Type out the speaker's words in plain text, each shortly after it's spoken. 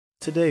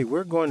Today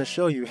we're going to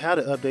show you how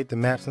to update the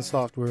maps and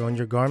software on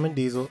your Garmin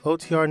dēzl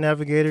OTR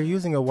navigator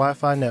using a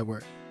Wi-Fi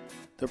network.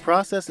 The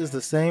process is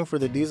the same for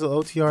the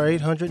dēzl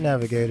OTR800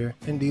 navigator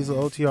and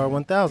dēzl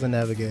OTR1000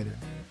 navigator,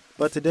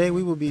 but today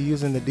we will be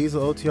using the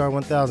dēzl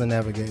OTR1000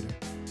 navigator.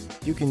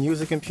 You can use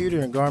a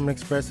computer in Garmin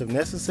Express if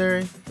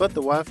necessary, but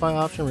the Wi-Fi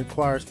option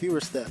requires fewer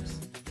steps.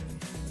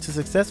 To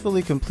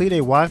successfully complete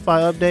a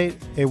Wi-Fi update,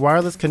 a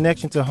wireless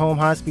connection to home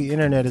high-speed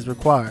internet is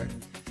required.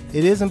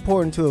 It is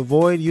important to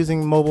avoid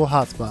using mobile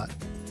hotspot.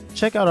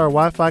 Check out our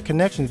Wi-Fi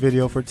connections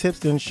video for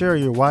tips to ensure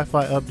your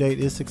Wi-Fi update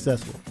is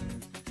successful.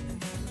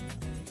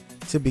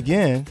 To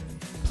begin,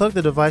 plug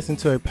the device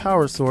into a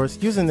power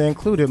source using the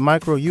included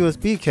micro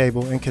USB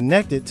cable and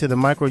connect it to the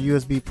micro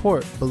USB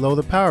port below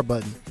the power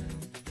button.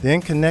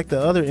 Then connect the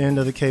other end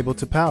of the cable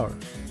to power.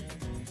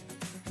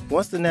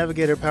 Once the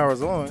navigator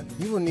powers on,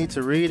 you will need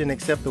to read and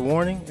accept the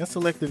warning and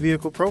select the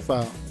vehicle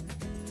profile.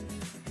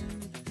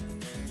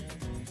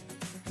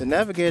 The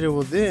navigator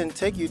will then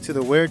take you to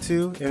the Where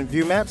To and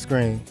View Map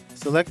screen.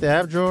 Select the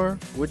app drawer,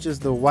 which is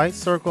the white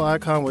circle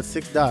icon with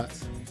 6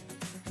 dots.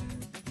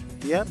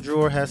 The app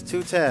drawer has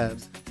 2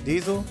 tabs,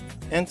 dēzl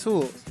and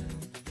Tools.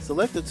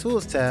 Select the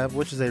Tools tab,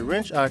 which is a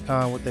wrench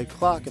icon with a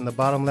clock in the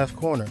bottom left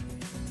corner.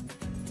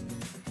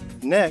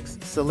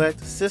 Next, select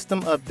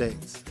System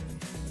Updates.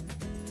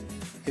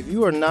 If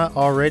you are not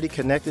already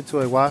connected to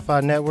a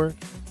Wi-Fi network,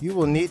 you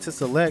will need to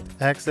select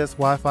Access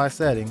Wi-Fi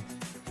Settings.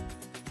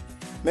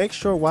 Make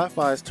sure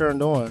Wi-Fi is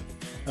turned on.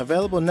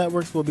 Available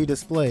networks will be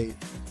displayed.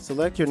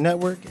 Select your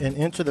network and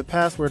enter the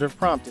password if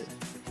prompted.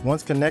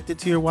 Once connected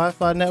to your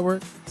Wi-Fi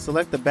network,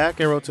 select the back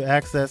arrow to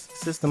access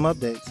System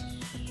Updates.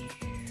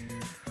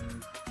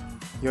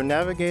 Your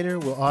navigator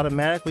will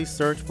automatically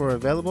search for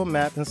available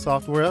map and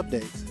software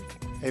updates.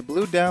 A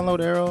blue download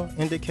arrow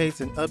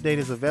indicates an update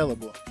is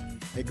available.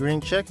 A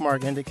green check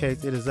mark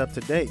indicates it is up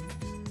to date.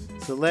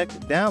 Select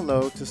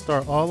Download to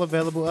start all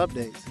available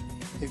updates.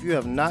 If you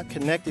have not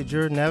connected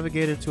your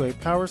navigator to a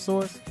power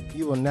source,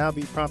 you will now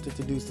be prompted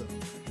to do so.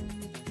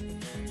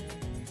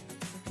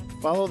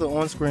 Follow the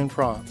on-screen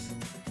prompts.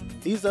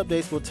 These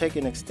updates will take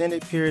an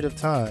extended period of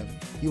time.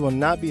 You will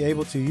not be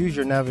able to use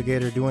your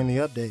navigator during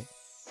the update.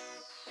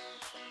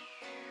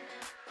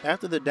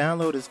 After the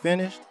download is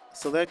finished,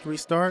 select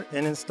Restart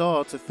and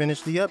Install to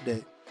finish the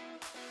update.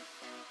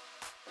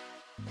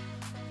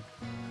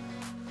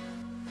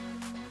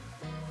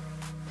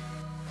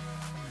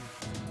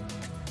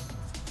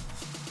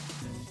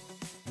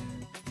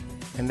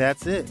 And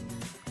that's it.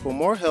 For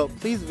more help,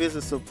 please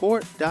visit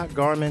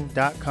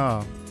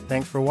support.garmin.com.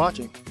 Thanks for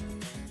watching.